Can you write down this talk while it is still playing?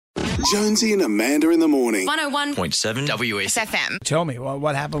Jonesy and Amanda in the morning. 101.7 WSFM. Tell me,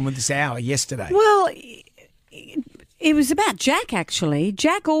 what happened with this hour yesterday? Well, it was about Jack, actually.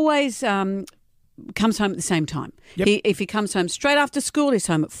 Jack always comes home at the same time. Yep. If he comes home straight after school, he's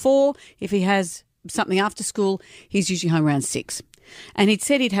home at 4. If he has something after school, he's usually home around 6. And he'd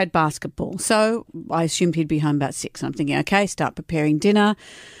said he'd had basketball, so I assumed he'd be home about 6. I'm thinking, okay, start preparing dinner.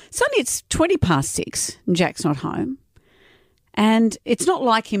 Suddenly it's 20 past 6 and Jack's not home. And it's not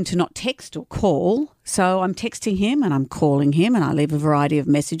like him to not text or call, so I'm texting him and I'm calling him and I leave a variety of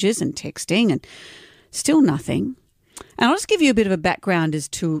messages and texting and still nothing. And I'll just give you a bit of a background as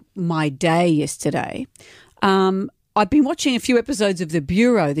to my day yesterday. I've been watching a few episodes of The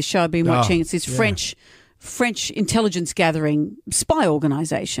Bureau, the show I've been watching. It's this French intelligence gathering spy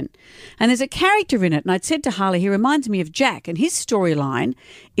organisation. And there's a character in it, and I'd said to Harley, he reminds me of Jack, and his storyline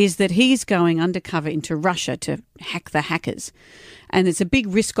is that he's going undercover into Russia to hack the hackers. And it's a big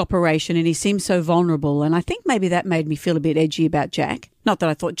risk operation, and he seems so vulnerable. And I think maybe that made me feel a bit edgy about Jack. Not that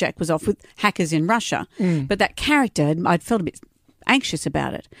I thought Jack was off with hackers in Russia, but that character, I'd felt a bit anxious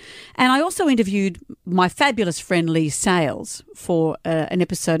about it. And I also interviewed my fabulous friend Lee Sales for an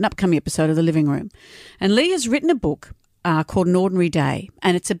upcoming episode of The Living Room. And Lee has written a book called An Ordinary Day,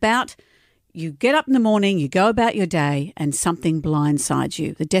 and it's about you get up in the morning, you go about your day, and something blindsides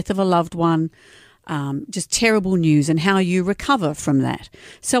you. The death of a loved one, just terrible news, and how you recover from that.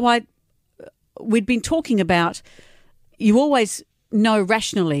 So we'd been talking about you always know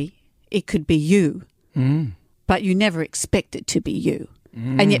rationally it could be you. But you never expect it to be you.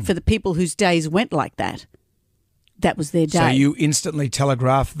 And yet for the people whose days went like that, that was their day. So you instantly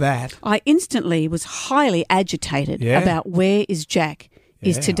telegraphed that. I instantly was highly agitated about where is Jack?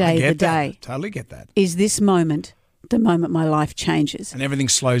 Is today the day? Totally get that. Is this moment the moment my life changes? And everything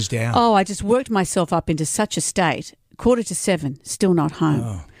slows down. Oh, I just worked myself up into such a state. 6:45, still not home.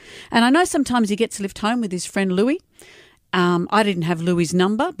 Oh. And I know sometimes he gets left home with his friend Louis. I didn't have Louis's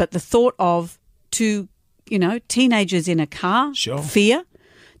number, but the thought of teenagers in a car, fear.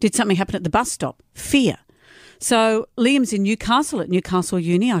 Did something happen at the bus stop? Fear. So Liam's in Newcastle at Newcastle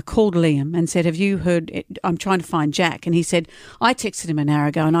Uni. I called Liam and said, have you heard, I'm trying to find Jack. And he said, I texted him an hour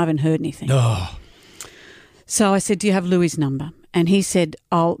ago and I haven't heard anything. Oh. So I said, do you have Louis's number? And he said,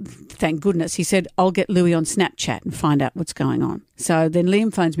 thank goodness. He said, I'll get Louis on Snapchat and find out what's going on. So then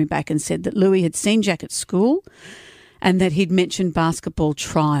Liam phones me back and said that Louis had seen Jack at school and that he'd mentioned basketball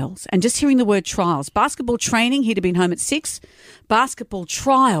trials. And just hearing the word trials, basketball training, he'd have been home at 6. Basketball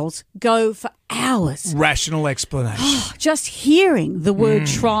trials go for hours. Rational explanation. Just hearing the word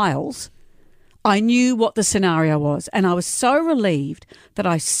trials, I knew what the scenario was. And I was so relieved that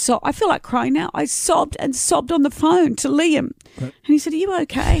I feel like crying now. I sobbed and sobbed on the phone to Liam. And he said, are you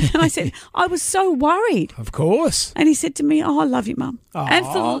okay? And I said, I was so worried. Of course. And he said to me, I love you, Mum. And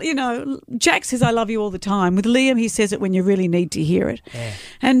for, Jack says, I love you all the time. With Liam, he says it when you really need to hear it.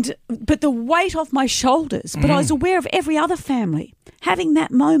 Yeah. But the weight off my shoulders, but I was aware of every other family having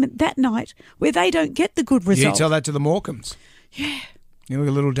that moment that night where they don't get the good result. You tell that to the Morecambes. Yeah. You look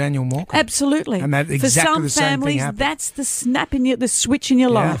at little Daniel Morecambe. Absolutely. And that exactly the same thing happened. For some families, that's the snap in the switch in your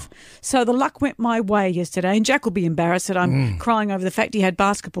life. So the luck went my way yesterday, and Jack will be embarrassed that I'm crying over the fact he had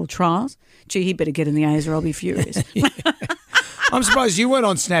basketball trials. Gee, he better get in the A's or I'll be furious. I'm surprised you weren't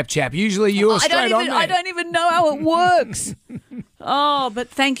on Snapchat. Usually you're straight on there. I don't even know how it works. But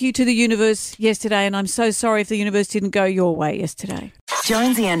thank you to the universe yesterday, and I'm so sorry if the universe didn't go your way yesterday.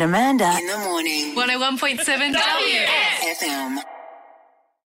 Jonesy and Amanda in the morning. 101.7 WSFM.